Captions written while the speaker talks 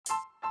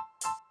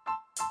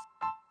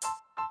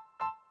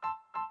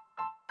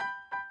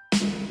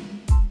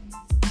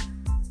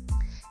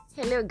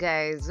Hello,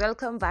 guys.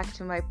 Welcome back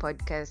to my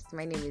podcast.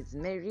 My name is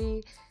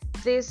Mary.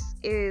 This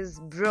is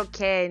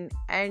Broken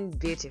and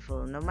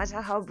Beautiful. No matter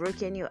how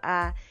broken you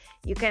are,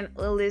 you can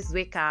always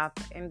wake up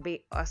and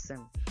be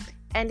awesome.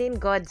 And in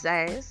God's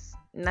eyes,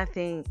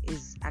 nothing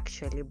is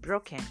actually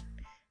broken,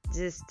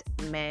 just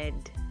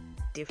made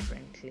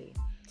differently.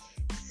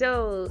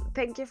 So,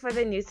 thank you for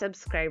the new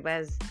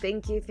subscribers.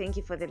 Thank you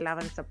for the love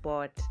and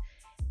support.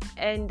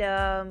 And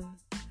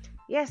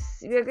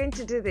yes, we are going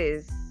to do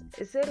this.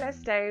 So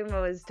last time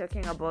I was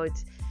talking about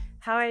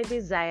how I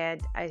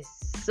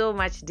so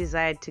much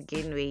desired to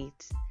gain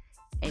weight.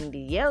 And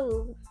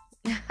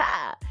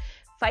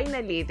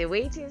finally, the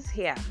weight is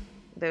here.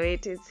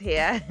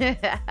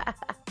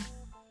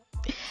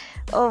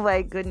 Oh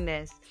my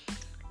goodness.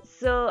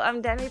 So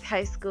I'm done with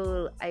high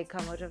school. I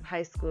come out of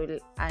high school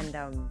and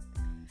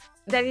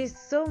there is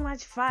so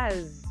much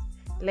fuzz.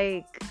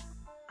 Like,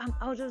 I'm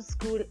out of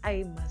school,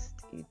 I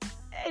must eat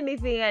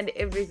anything and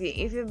everything.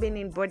 If you've been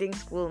in boarding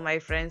school, my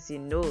friends, you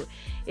know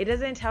it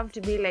doesn't have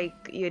to be like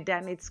you're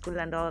done with school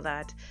and all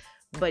that,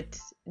 but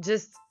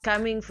just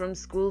coming from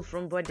school,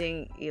 from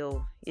boarding,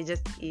 you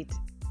just eat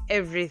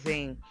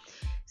everything.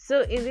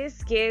 So in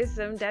this case,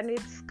 I'm done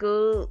with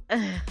school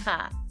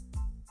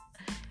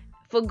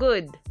for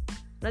good.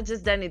 Not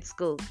just done with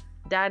school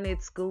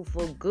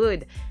for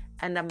good,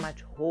 and I'm at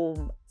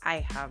home.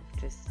 I have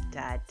to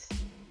start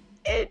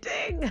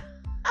eating.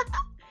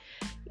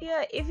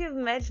 Yeah, if you've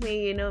met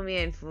me, you know me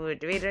and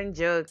food. We don't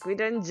joke,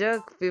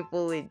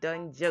 people. We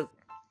don't joke.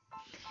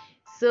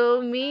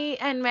 So me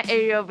and my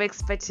area of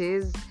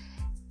expertise,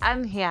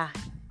 I'm here.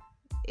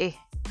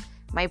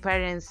 My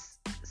parents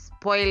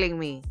spoiling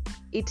me,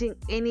 eating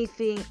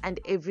anything and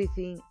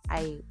everything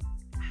I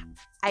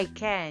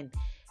can,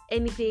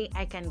 anything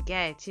I can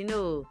get. You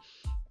know,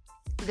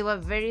 they were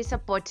very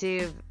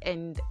supportive,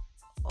 and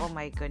oh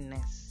my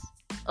goodness,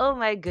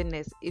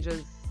 it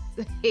was.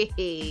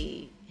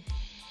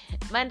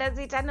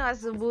 Mandazi tano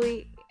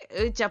asubuhi,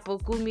 chapo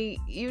kumi,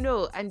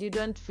 and you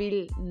don't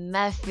feel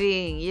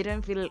nothing. You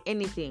don't feel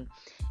anything.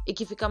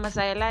 Ikifika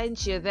masaa ya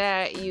lunch, you're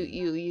there.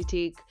 You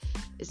take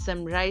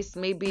some rice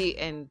maybe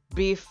and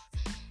beef.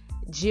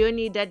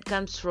 Jioni, dad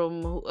comes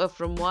from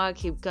work.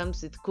 He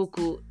comes with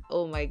kuku.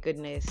 Oh my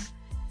goodness,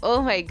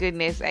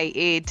 I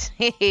ate.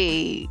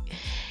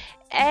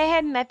 I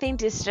had nothing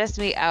to stress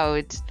me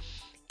out.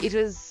 It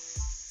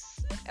was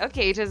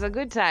a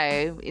good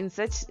time in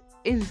such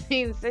a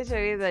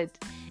way that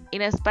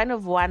in a span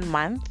of 1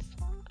 month,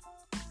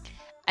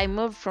 I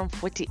moved from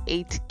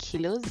 48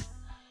 kilos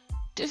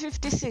to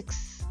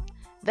 56.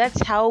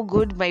 That's how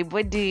good my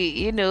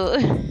body,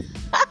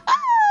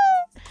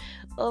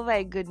 Oh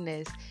my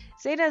goodness.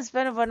 So in a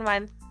span of 1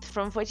 month,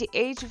 from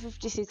 48 to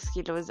 56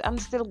 kilos, I'm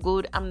still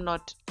good. I'm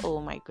not,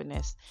 oh my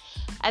goodness.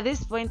 At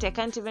this point, I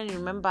can't even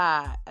remember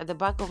at the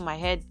back of my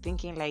head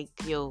thinking like,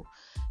 you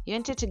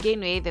wanted to gain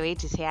weight, the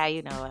weight is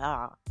here,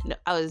 No,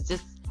 I was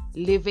just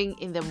living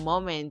in the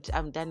moment.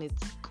 I'm done with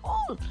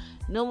school.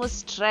 No more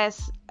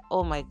stress.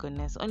 Oh my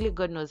goodness. Only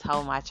God knows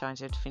how much I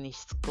wanted to finish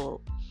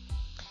school.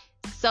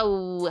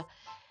 So,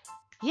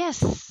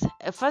 yes.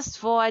 Fast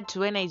forward to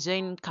when I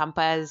joined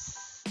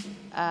campus.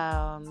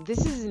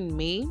 This is in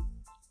May.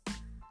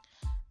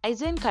 I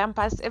joined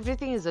campus.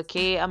 Everything is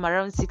okay. I'm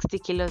around 60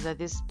 kilos at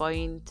this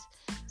point.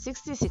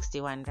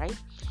 61, right?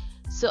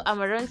 So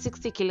I'm around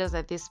 60 kilos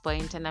at this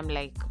point, and I'm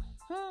like,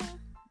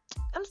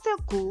 I'm still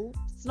cool.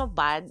 It's not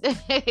bad.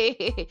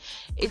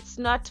 It's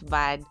not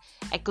bad.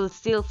 I could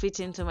still fit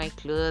into my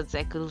clothes.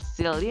 I could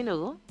still,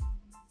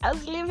 I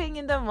was living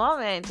in the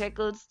moment. I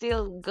could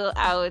still go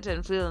out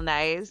and feel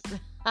nice.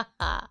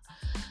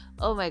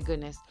 Oh my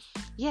goodness.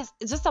 Yes,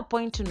 it's just a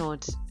point to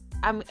note.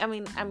 I'm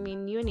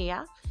in uni,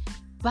 yeah?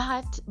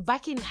 But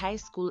back in high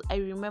school, I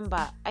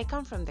remember I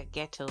come from the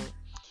ghetto.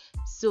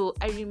 So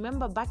I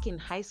remember back in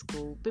high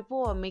school,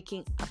 people were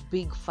making a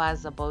big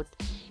fuss about,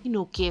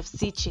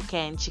 KFC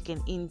chicken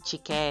in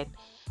chicken,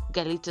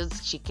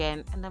 Galitos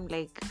chicken. And I'm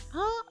like,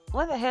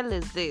 what the hell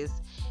is this?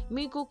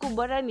 Mi kuku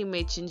bora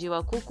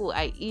nimechinjiwa kuku,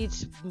 I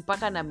eat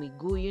mpaka na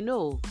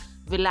miguu,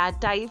 Vila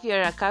hata if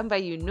you're a Kamba,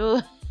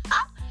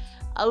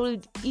 I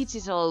would eat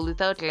it all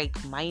without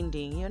like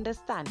minding, you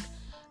understand?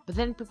 But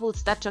then people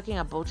start talking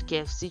about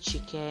KFC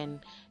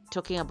chicken,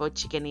 talking about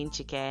chicken in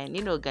chicken,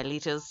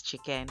 Galitos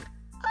chicken.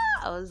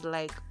 I was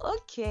like,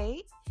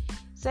 okay.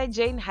 So I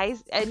joined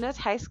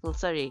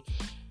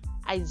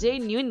I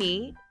joined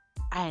uni,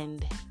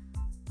 and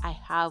I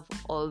have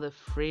all the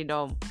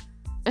freedom.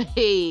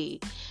 Hey,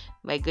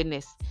 my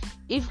goodness.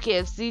 If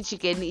KFC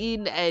chicken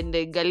in and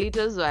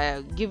Galitos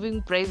were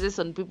giving prizes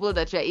on people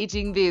that were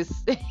eating this,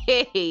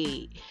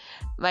 hey,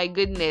 my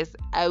goodness,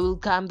 I will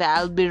come there.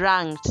 I'll be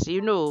ranked,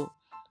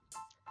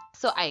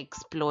 So I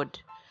explode.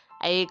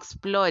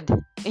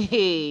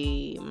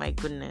 Hey, my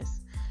goodness.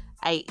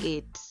 I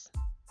ate.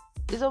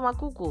 Hizo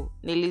makuku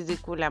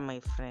nilizikula,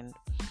 my friend.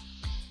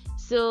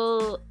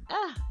 So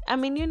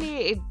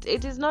uni,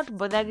 it is not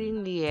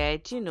bothering me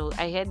yet.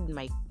 I had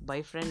my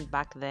boyfriend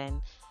back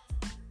then.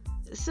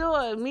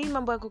 So me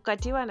mambo ya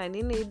kukatiwa na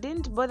nini, it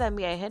didn't bother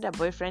me. I had a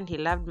boyfriend. He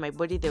loved my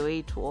body the way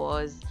it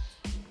was.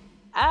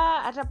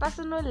 At a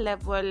personal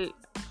level,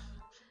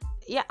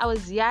 yeah, I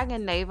was young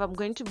and naive. I'm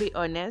going to be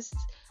honest.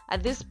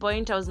 At this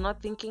point, I was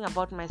not thinking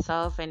about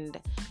myself and,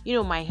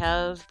 my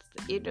health.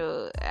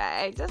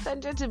 I just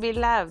wanted to be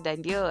loved,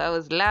 and I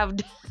was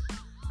loved.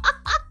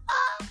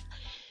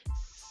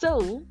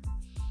 So,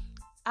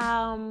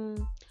 I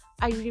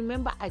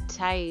remember a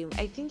time,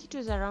 I think it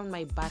was around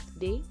my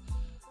birthday,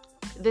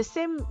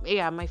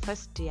 my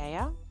first year,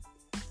 yeah?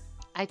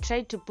 I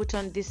tried to put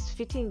on these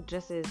fitting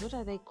dresses. What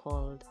are they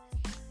called?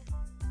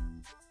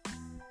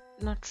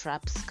 Not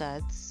wrap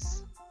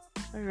skirts,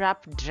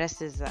 wrap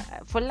dresses,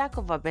 for lack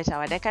of a better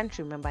word. I can't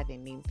remember the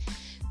name.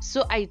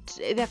 So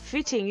they're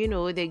fitting,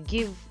 they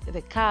give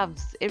the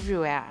curves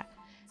everywhere.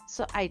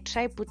 So I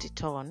try put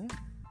it on,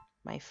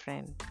 my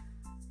friend,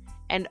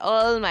 and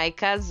all my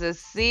curves are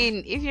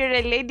seen. If you're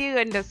a lady, you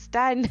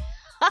understand.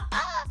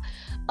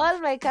 All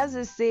my curves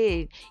are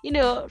seen,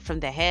 from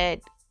the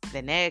head,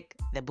 the neck,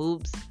 the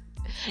boobs,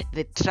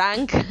 the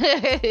trunk,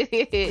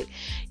 the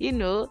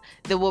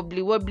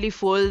wobbly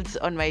folds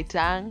on my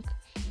trunk,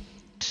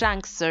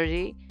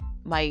 sorry,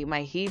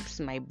 my hips,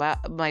 my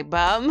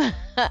bum.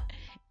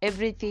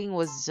 Everything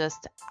was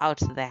just out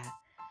there.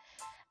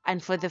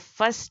 And for the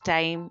first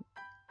time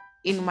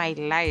in my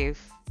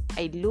life,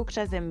 I looked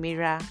at the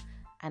mirror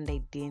and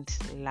I didn't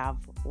love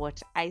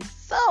what I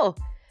saw.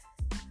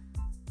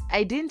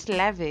 I didn't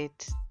love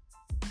it.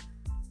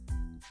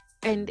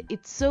 And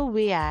it's so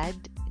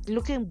weird.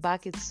 Looking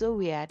back, it's so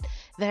weird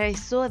that I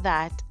saw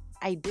that,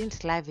 I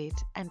didn't love it,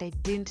 and I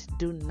didn't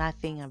do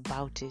nothing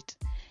about it.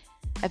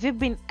 Have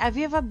you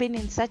ever been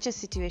in such a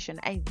situation?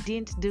 I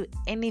didn't do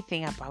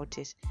anything about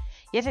it,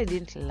 yet I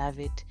didn't love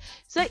it.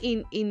 So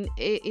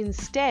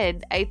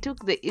instead, I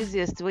took the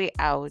easiest way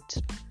out.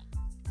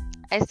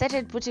 I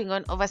started putting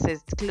on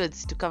oversized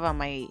clothes to cover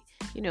my,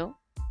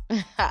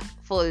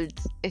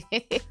 folds.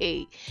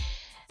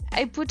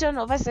 I put on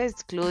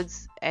oversized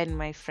clothes, and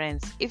my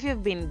friends, if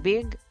you've been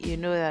big, you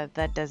know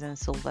that doesn't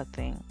solve a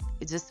thing.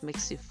 It just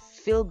makes you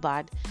feel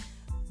bad,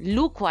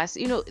 look worse.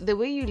 The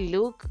way you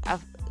look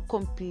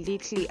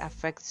completely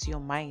affects your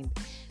mind.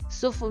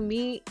 So for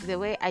me, the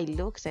way I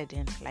looked, I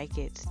didn't like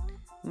it.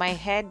 My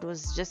head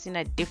was just in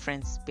a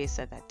different space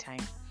at that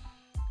time.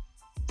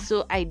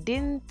 So I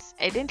didn't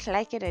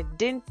like it. I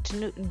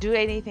didn't do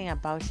anything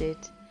about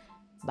it,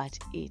 but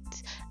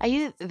it. Are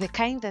you the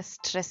kind that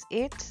stress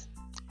it?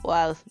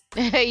 Well,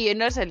 you're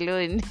not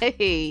alone.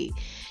 The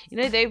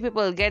way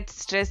people get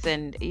stressed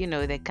and,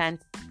 they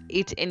can't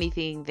eat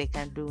anything, they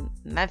can't do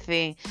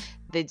nothing.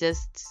 They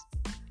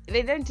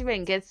don't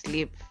even get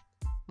sleep,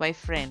 my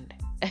friend.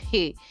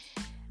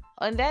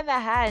 On the other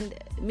hand,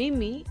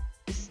 Mimi,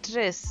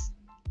 stress,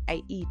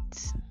 I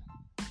eat.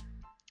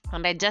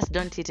 And I just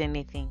don't eat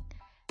anything.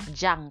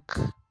 Junk.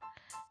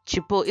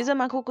 Chipo. Hizo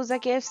makuku za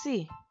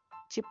KFC?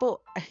 Chipo.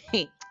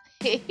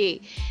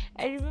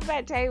 I remember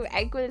a time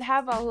I could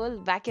have a whole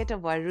bucket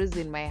of warus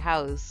in my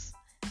house.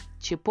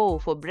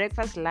 Chipo for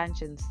breakfast,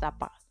 lunch, and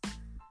supper.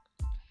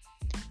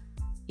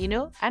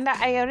 And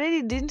I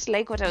already didn't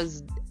like what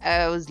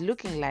I was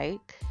looking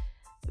like,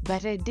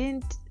 but I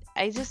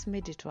just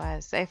made it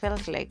worse. I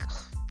felt like,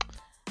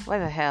 what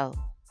the hell?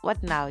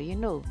 What now?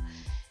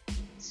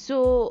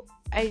 So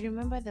I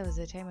remember there was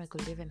a time I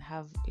could even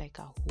have like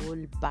a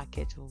whole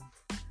bucket of,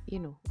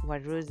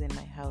 warus in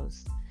my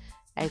house.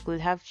 I could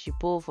have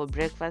chipo for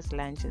breakfast,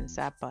 lunch, and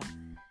supper.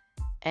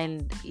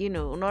 And,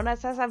 unaona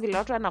sasa vile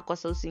watu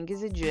wanakosa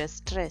usingizi juu ya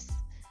stress.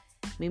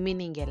 Mimi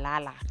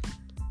ningelala.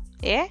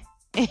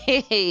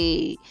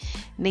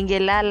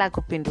 Ningelala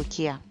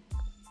kupindukia.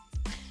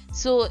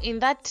 So in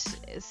that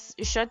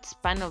short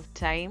span of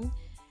time,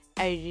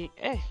 my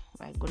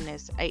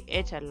goodness, I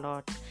ate a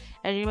lot.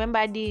 I remember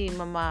hadi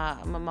mama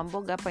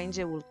mboga hapa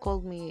nje will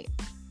call me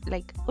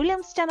like, ule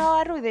msichana wa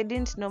waru. They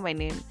didn't know my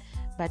name,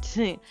 but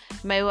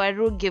my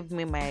waru gave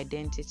me my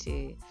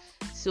identity.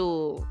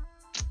 So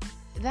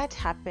that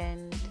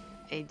happened.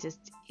 I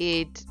just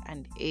ate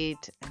and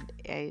ate and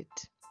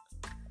ate.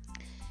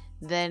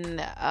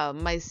 Then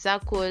my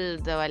circle,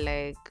 they were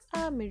like,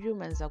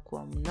 Miriam anza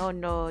kuwa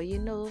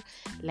mnono,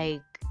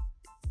 like,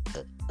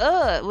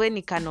 we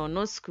ni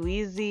kanono siku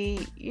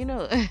hizi,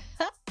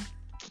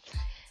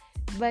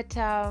 But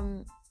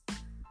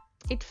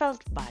it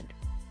felt bad.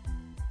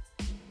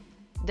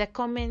 The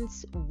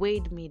comments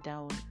weighed me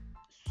down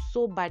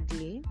so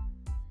badly,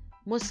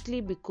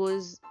 mostly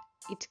because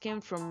it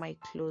came from my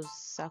close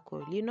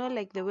circle.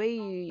 Like the way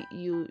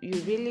you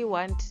really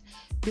want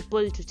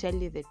people to tell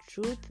you the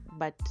truth,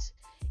 but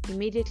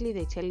immediately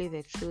they tell you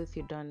the truth,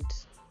 you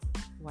don't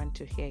want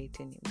to hear it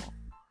anymore.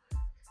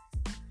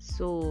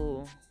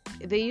 So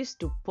they used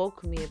to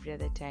poke me every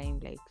other time,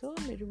 like, no,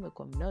 and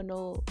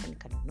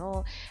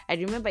I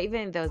remember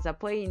even there was a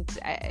point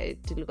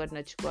tulikuwa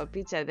tunachukua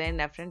picha, then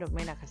a friend of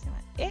mine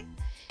akasema,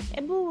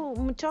 ebu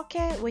mtoke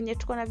wenye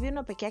tuko na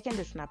viuno peke yake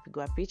ndio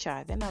tunapigwa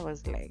picha. Then I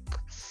was like,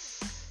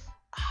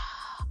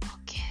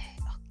 okay.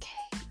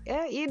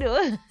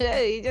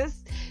 You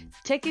just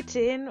take it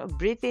in,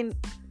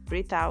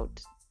 breathe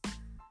out,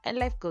 and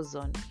life goes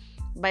on.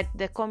 But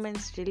the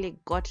comments really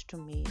got to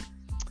me.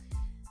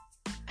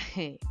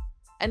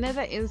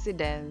 Another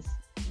incident.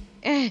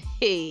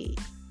 Hey,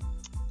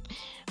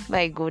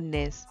 my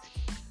goodness.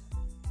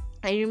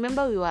 I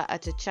remember we were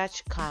at a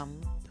church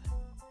camp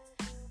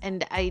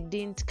and I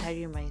didn't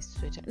carry my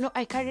sweater. No,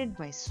 I carried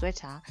my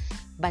sweater,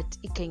 but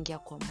ikaingia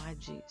kwa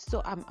maji.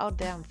 So I'm out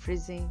there, I'm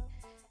freezing.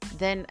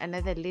 Then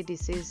another lady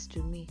says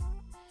to me,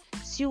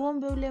 si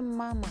uombe ule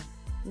mama,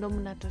 ndo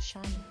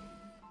mnatoshana.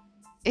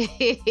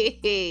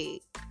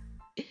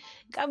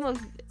 Come on.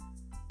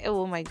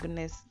 Oh my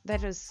goodness,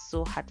 that was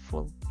so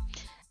hurtful.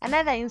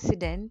 Another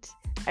incident,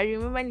 I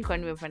remember nilikuwa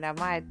nimepanda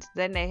mat,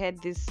 then I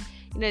had this,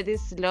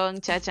 this long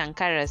church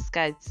Ankara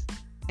skirts.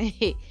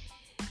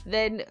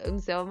 Then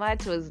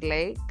Msewamat was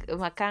like,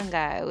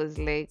 Makanga was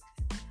like,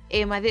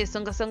 madhe,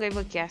 songa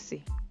hivyo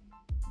kiasi.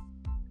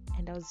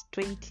 And I was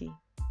 20.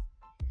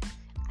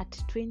 At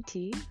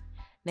 20,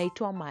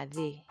 naitwa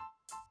madhe.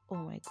 Oh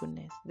my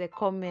goodness. The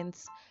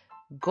comments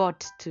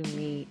got to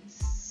me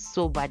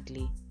so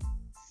badly.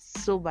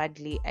 So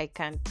badly, I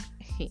can't.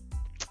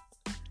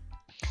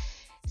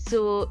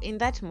 So in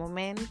that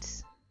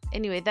moment,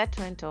 anyway, that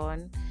went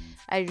on.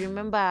 I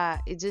remember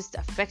it just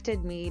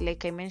affected me.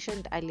 Like I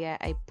mentioned earlier,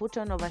 I put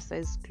on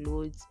oversized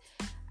clothes.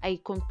 I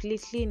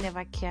completely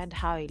never cared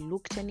how I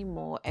looked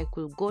anymore. I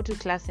could go to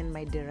class in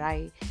my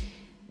derak.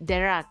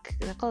 They're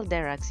called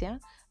deraks, yeah?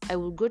 I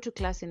would go to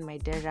class in my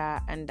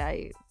dera and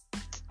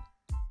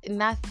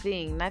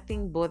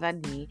nothing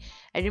bothered me.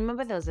 I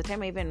remember there was a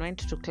time I even went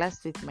to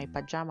class with my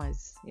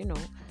pajamas,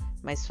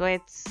 my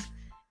sweats,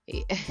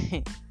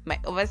 my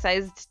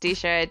oversized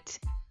t-shirt.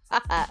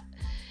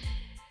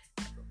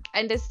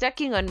 And the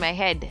stocking on my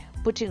head,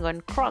 putting on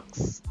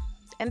Crocs.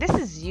 And this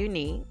is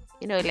uni,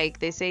 like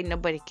they say,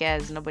 nobody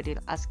cares, nobody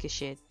will ask you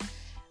shit.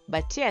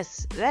 But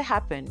yes, that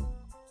happened.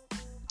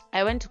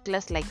 I went to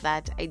class like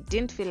that. I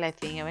didn't feel a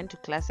thing. I went to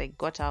class, I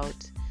got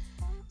out.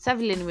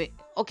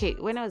 Okay,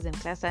 when I was in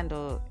class and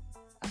a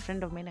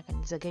friend of mine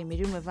akaniuliza, "Guy,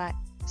 umevaa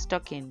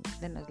stocking?"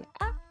 Then I was like,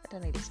 I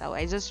don't know how.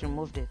 I just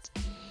removed it.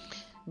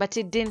 But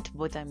it didn't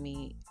bother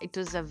me. It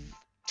was a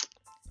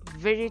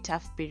very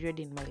tough period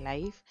in my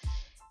life.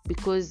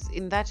 Because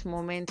in that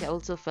moment, I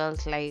also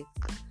felt like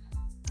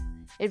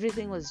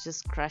everything was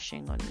just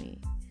crashing on me.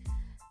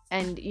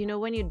 And,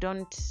 when you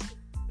don't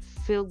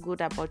feel good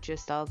about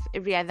yourself,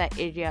 every other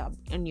area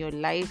in your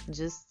life it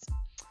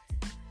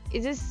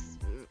just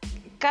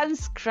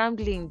comes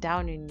crumbling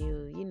down on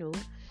you,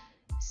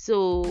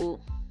 So,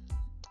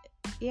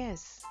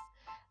 yes,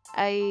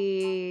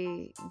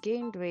 I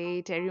gained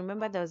weight. I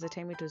remember there was a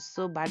time it was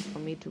so bad for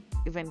me to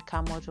even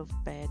come out of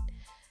bed.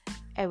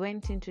 I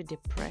went into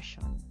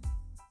depression.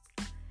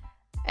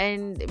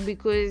 And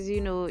because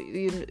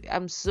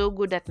I'm so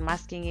good at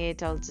masking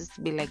it, I'll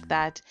just be like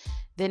that.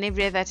 Then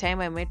every other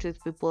time I met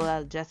with people,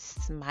 I'll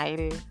just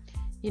smile,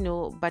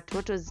 but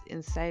what was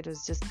inside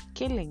was just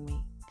killing me.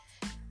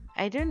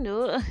 I don't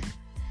know.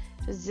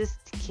 It was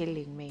just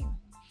killing me.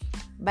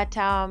 But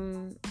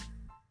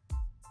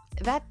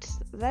that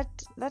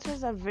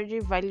was a very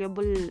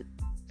valuable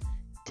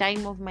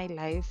time of my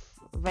life,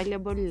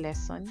 valuable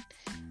lesson.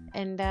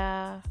 And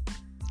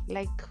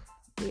like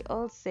we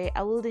all say,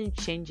 I wouldn't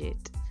change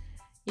it.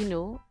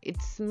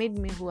 It's made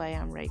me who I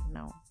am right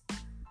now.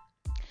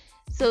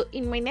 So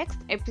in my next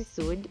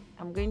episode,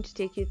 I'm going to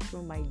take you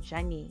through my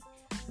journey,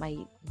 my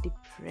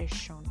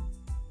depression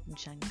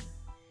journey.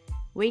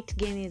 Weight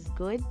gain is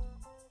good,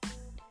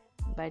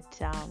 but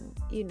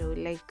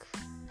like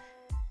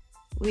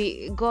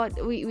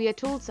we are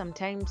told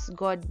sometimes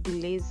God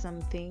delays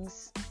some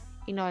things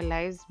in our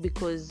lives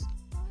because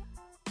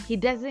he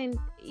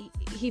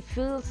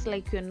feels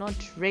like we're not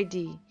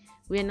ready.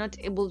 We're not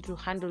able to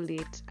handle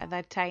it at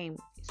that time.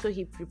 So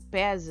he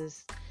prepares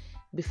us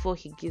before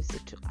he gives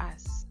it to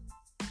us.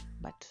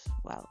 But,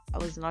 well, I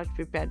was not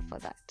prepared for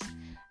that.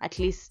 At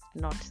least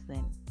not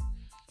then.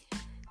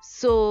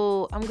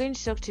 So I'm going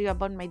to talk to you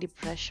about my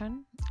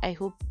depression. I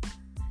hope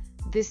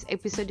this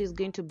episode is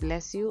going to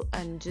bless you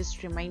and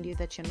just remind you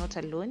that you're not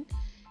alone.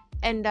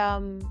 And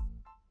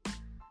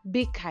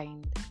be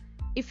kind.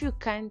 If you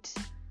can't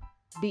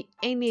be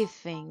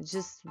anything,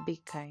 just be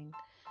kind.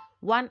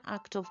 One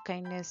act of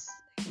kindness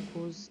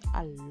goes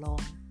a long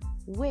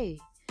way.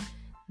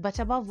 But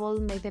above all,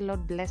 may the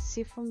Lord bless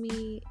you for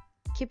me.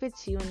 Keep it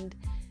tuned.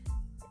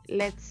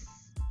 Let's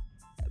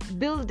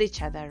build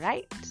each other,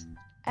 right?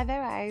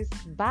 Otherwise,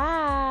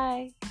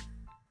 bye.